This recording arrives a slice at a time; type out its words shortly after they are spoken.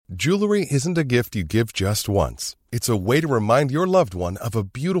Jewelry isn't a gift you give just once. It's a way to remind your loved one of a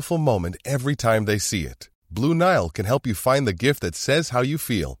beautiful moment every time they see it. Blue Nile can help you find the gift that says how you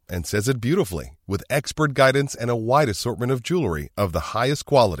feel and says it beautifully, with expert guidance and a wide assortment of jewelry of the highest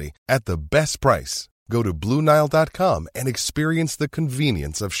quality at the best price. Go to BlueNile.com and experience the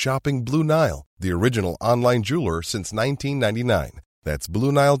convenience of shopping Blue Nile, the original online jeweler since 1999. That's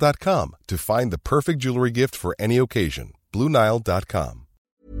BlueNile.com to find the perfect jewelry gift for any occasion. BlueNile.com.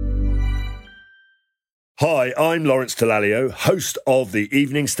 Hi, I'm Lawrence Dallaglio, host of the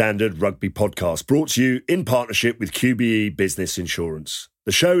Evening Standard Rugby Podcast, brought to you in partnership with QBE Business Insurance.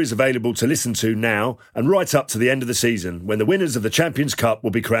 The show is available to listen to now and right up to the end of the season, when the winners of the Champions Cup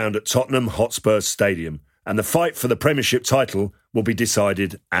will be crowned at Tottenham Hotspur Stadium, and the fight for the Premiership title will be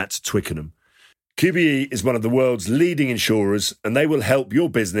decided at Twickenham. QBE is one of the world's leading insurers, and they will help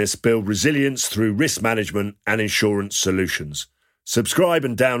your business build resilience through risk management and insurance solutions. Subscribe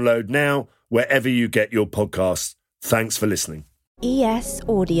and download now wherever you get your podcasts. Thanks for listening. ES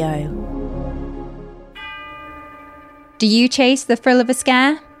Audio. Do you chase the thrill of a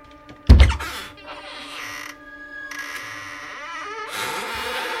scare?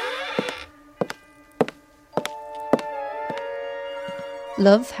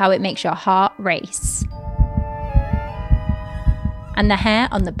 Love how it makes your heart race and the hair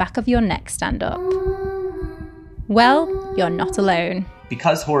on the back of your neck stand up? Well, you're not alone.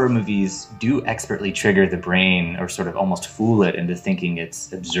 Because horror movies do expertly trigger the brain, or sort of almost fool it into thinking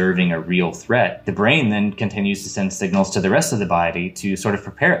it's observing a real threat, the brain then continues to send signals to the rest of the body to sort of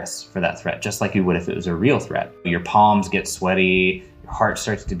prepare us for that threat, just like you would if it was a real threat. Your palms get sweaty, your heart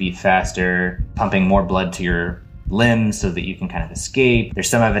starts to beat faster, pumping more blood to your limbs so that you can kind of escape. There's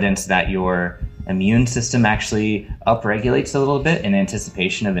some evidence that your immune system actually upregulates a little bit in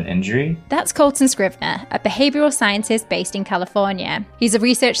anticipation of an injury. That's Colton Scrivener, a behavioural scientist based in California. He's a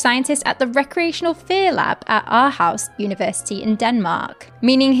research scientist at the Recreational Fear Lab at Aarhus University in Denmark,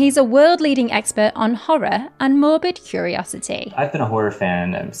 meaning he's a world-leading expert on horror and morbid curiosity. I've been a horror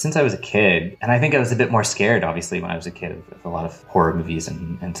fan since I was a kid, and I think I was a bit more scared, obviously, when I was a kid of a lot of horror movies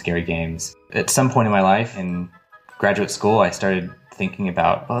and scary games. At some point in my life, in graduate school, I started thinking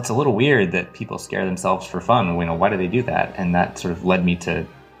about, well, it's a little weird that people scare themselves for fun. Why do they do that? And that sort of led me to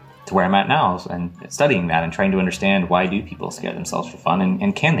where I'm at now, and studying that and trying to understand, why do people scare themselves for fun,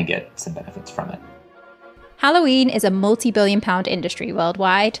 and can they get some benefits from it? Halloween is a multi-billion-pound industry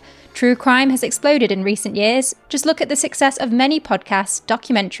worldwide. True crime has exploded in recent years. Just look at the success of many podcasts,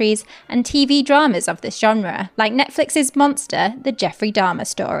 documentaries, and TV dramas of this genre, like Netflix's Monster, The Jeffrey Dahmer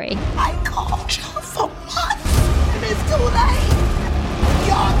Story. I called you for months, and it's too late.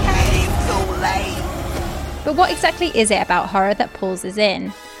 Y'all came too late. But what exactly is it about horror that pulls us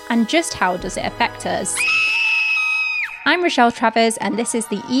in? And just how does it affect us? I'm Rochelle Travers, and this is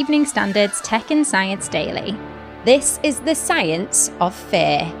the Evening Standard's Tech and Science Daily. This is the science of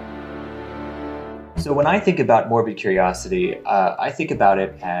fear. So when I think about morbid curiosity, I think about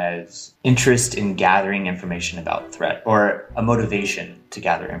it as interest in gathering information about threat, or a motivation to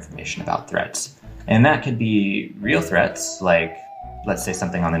gather information about threats. And that could be real threats, like, let's say,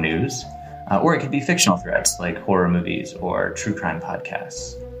 something on the news, or it could be fictional threats, like horror movies or true crime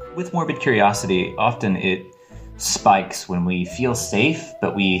podcasts. With morbid curiosity, often it spikes when we feel safe,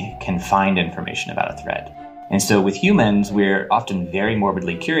 but we can find information about a threat. And so with humans, we're often very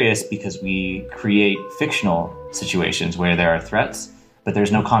morbidly curious because we create fictional situations where there are threats, but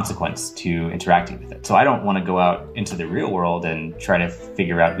there's no consequence to interacting with it. So I don't want to go out into the real world and try to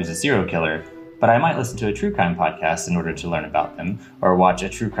figure out who's a serial killer, but I might listen to a true crime podcast in order to learn about them, or watch a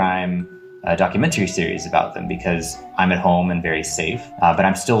true crime documentary series about them, because I'm at home and very safe, but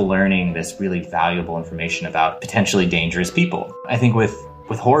I'm still learning this really valuable information about potentially dangerous people. I think with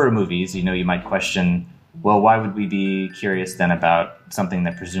horror movies, you might question, well, why would we be curious then about something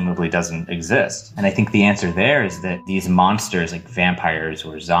that presumably doesn't exist? And I think the answer there is that these monsters, like vampires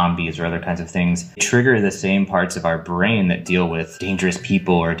or zombies or other kinds of things, trigger the same parts of our brain that deal with dangerous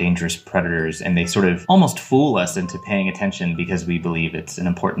people or dangerous predators, and they sort of almost fool us into paying attention because we believe it's an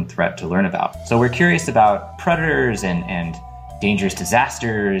important threat to learn about. So we're curious about predators and dangerous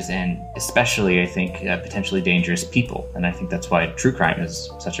disasters, and especially, I think, potentially dangerous people. And I think that's why true crime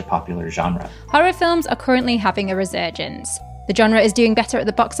is such a popular genre. Horror films are currently having a resurgence. The genre is doing better at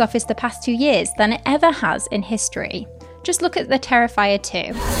the box office the past 2 years than it ever has in history. Just look at The Terrifier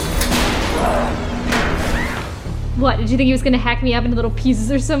 2. What, did you think he was going to hack me up into little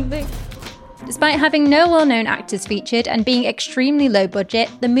pieces or something? Despite having no well-known actors featured and being extremely low budget,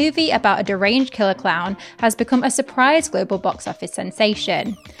 the movie about a deranged killer clown has become a surprise global box office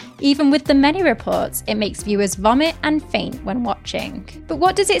sensation. Even with the many reports, it makes viewers vomit and faint when watching. But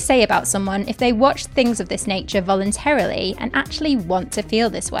what does it say about someone if they watch things of this nature voluntarily and actually want to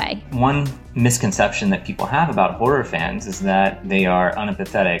feel this way? One misconception that people have about horror fans is that they are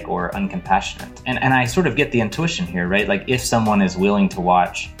unempathetic or uncompassionate. And I sort of get the intuition here, right? Like if someone is willing to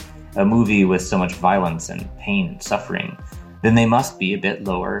watch a movie with so much violence and pain and suffering, then they must be a bit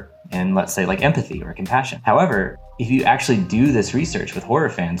lower in, let's say, like empathy or compassion. However, if you actually do this research with horror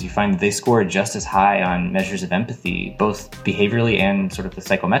fans, you find that they score just as high on measures of empathy, both behaviorally and sort of the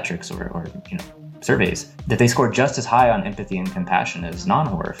psychometrics or surveys, that they score just as high on empathy and compassion as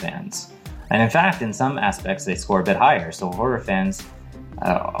non-horror fans. And in fact, in some aspects, they score a bit higher. So horror fans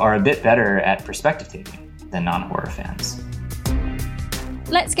are a bit better at perspective taking than non-horror fans.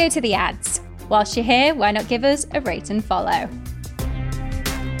 Let's go to the ads. Whilst you're here, why not give us a rate and follow?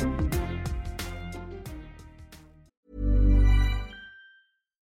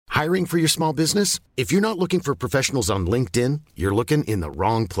 Hiring for your small business? If you're not looking for professionals on LinkedIn, you're looking in the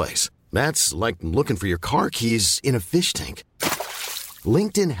wrong place. That's like looking for your car keys in a fish tank.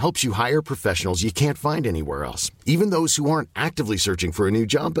 LinkedIn helps you hire professionals you can't find anywhere else, even those who aren't actively searching for a new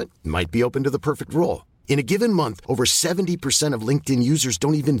job but might be open to the perfect role. In a given month, over 70% of LinkedIn users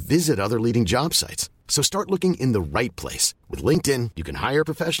don't even visit other leading job sites. So start looking in the right place. With LinkedIn, you can hire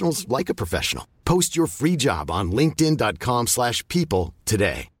professionals like a professional. Post your free job on linkedin.com/people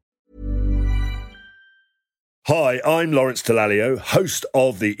today. Hi, I'm Lawrence Dallaglio, host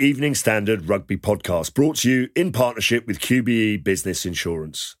of the Evening Standard Rugby Podcast, brought to you in partnership with QBE Business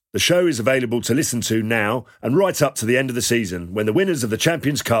Insurance. The show is available to listen to now and right up to the end of the season, when the winners of the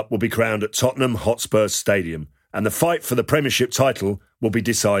Champions Cup will be crowned at Tottenham Hotspur Stadium, and the fight for the Premiership title will be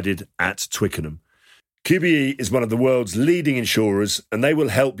decided at Twickenham. QBE is one of the world's leading insurers, and they will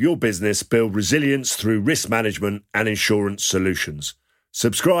help your business build resilience through risk management and insurance solutions.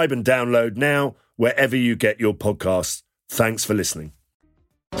 Subscribe and download now wherever you get your podcasts. Thanks for listening.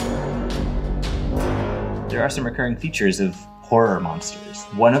 There are some recurring features of horror monsters.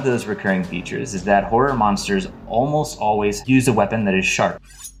 One of those recurring features is that horror monsters almost always use a weapon that is sharp.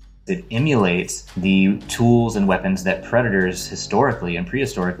 It emulates the tools and weapons that predators historically and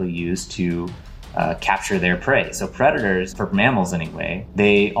prehistorically used to capture their prey. So predators, for mammals anyway,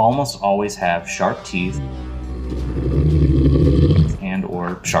 they almost always have sharp teeth and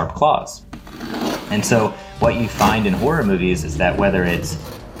or sharp claws. And so what you find in horror movies is that whether it's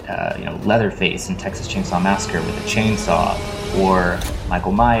Leatherface in Texas Chainsaw Massacre with a chainsaw, or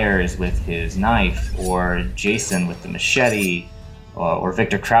Michael Myers with his knife, or Jason with the machete, or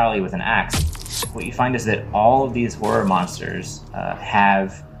Victor Crowley with an axe, what you find is that all of these horror monsters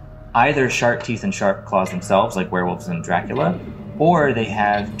have either sharp teeth and sharp claws themselves, like werewolves and Dracula, or they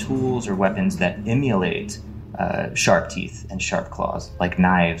have tools or weapons that emulate sharp teeth and sharp claws, like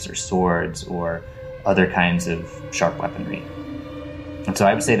knives or swords or other kinds of sharp weaponry. And so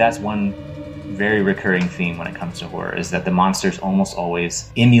I would say that's one very recurring theme when it comes to horror, is that the monsters almost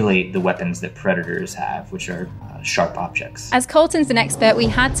always emulate the weapons that predators have, which are sharp objects. As Colton's an expert, we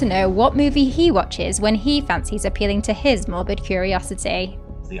had to know what movie he watches when he fancies appealing to his morbid curiosity.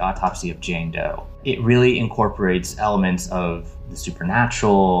 The Autopsy of Jane Doe. It really incorporates elements of the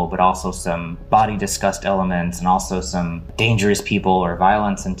supernatural, but also some body disgust elements and also some dangerous people or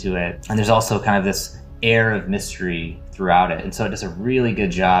violence into it. And there's also kind of this air of mystery throughout it. And so it does a really good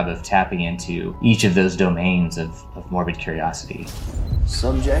job of tapping into each of those domains of morbid curiosity.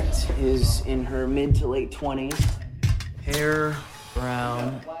 Subject is in her mid to late 20s. Hair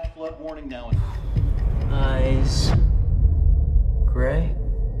brown. Flood warning now. Eyes gray.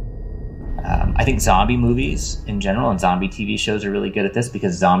 I think zombie movies in general and zombie TV shows are really good at this,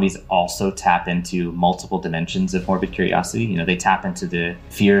 because zombies also tap into multiple dimensions of morbid curiosity. You know, they tap into the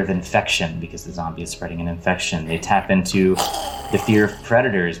fear of infection because the zombie is spreading an infection. They tap into the fear of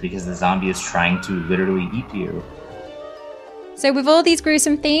predators because the zombie is trying to literally eat you. So with all these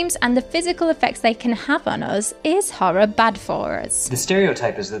gruesome themes and the physical effects they can have on us, is horror bad for us? The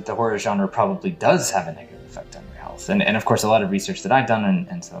stereotype is that the horror genre probably does have a negative effect on your health. And of course, a lot of research that I've done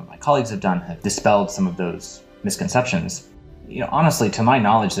and some of my colleagues have done have dispelled some of those misconceptions. You know, honestly, to my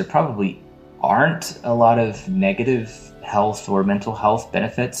knowledge, there probably aren't a lot of negative health or mental health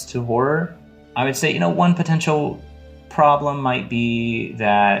benefits to horror. I would say, one potential problem might be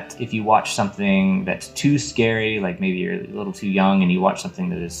that if you watch something that's too scary, like maybe you're a little too young and you watch something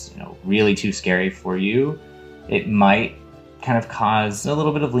that is, really too scary for you, it might kind of cause a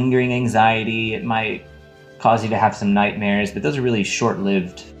little bit of lingering anxiety. It might cause you to have some nightmares, but those are really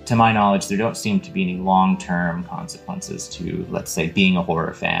short-lived. To my knowledge, there don't seem to be any long-term consequences to, let's say, being a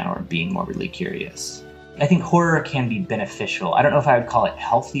horror fan or being morbidly curious. I think horror can be beneficial. I don't know if I would call it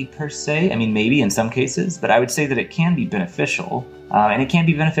healthy per se. I mean, maybe in some cases, but I would say that it can be beneficial, and it can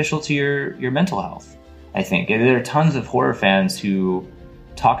be beneficial to your mental health, I think. There are tons of horror fans who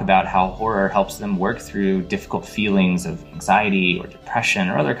talk about how horror helps them work through difficult feelings of anxiety or depression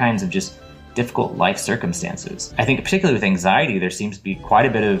or other kinds of just difficult life circumstances. I think particularly with anxiety, there seems to be quite a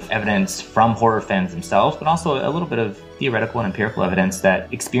bit of evidence from horror fans themselves, but also a little bit of theoretical and empirical evidence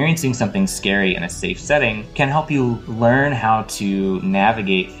that experiencing something scary in a safe setting can help you learn how to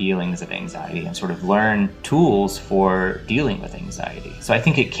navigate feelings of anxiety and sort of learn tools for dealing with anxiety. So I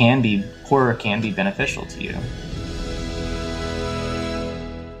think horror can be beneficial to you.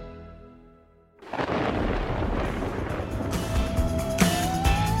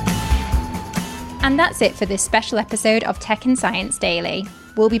 And that's it for this special episode of Tech and Science Daily.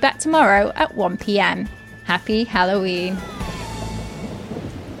 We'll be back tomorrow at 1 p.m. Happy Halloween.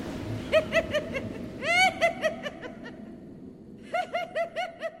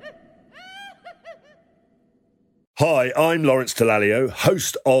 Hi, I'm Lawrence Dallaglio,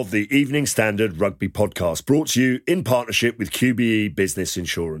 host of the Evening Standard Rugby Podcast, brought to you in partnership with QBE Business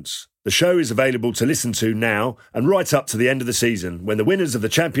Insurance. The show is available to listen to now and right up to the end of the season, when the winners of the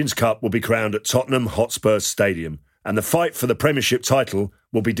Champions Cup will be crowned at Tottenham Hotspur Stadium, and the fight for the Premiership title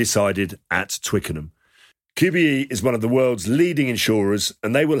will be decided at Twickenham. QBE is one of the world's leading insurers,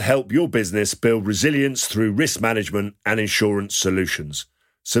 and they will help your business build resilience through risk management and insurance solutions.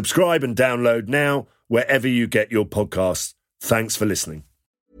 Subscribe and download now wherever you get your podcasts. Thanks for listening.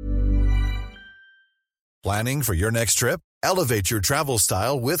 Planning for your next trip? Elevate your travel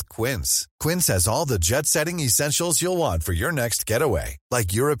style with Quince. Quince has all the jet-setting essentials you'll want for your next getaway,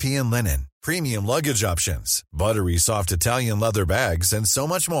 like European linen, premium luggage options, buttery soft Italian leather bags, and so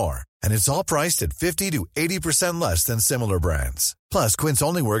much more. And it's all priced at 50 to 80% less than similar brands. Plus, Quince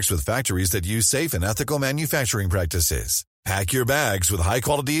only works with factories that use safe and ethical manufacturing practices. Pack your bags with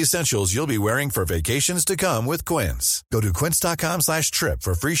high-quality essentials you'll be wearing for vacations to come with Quince. Go to quince.com/trip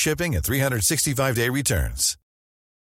for free shipping and 365-day returns.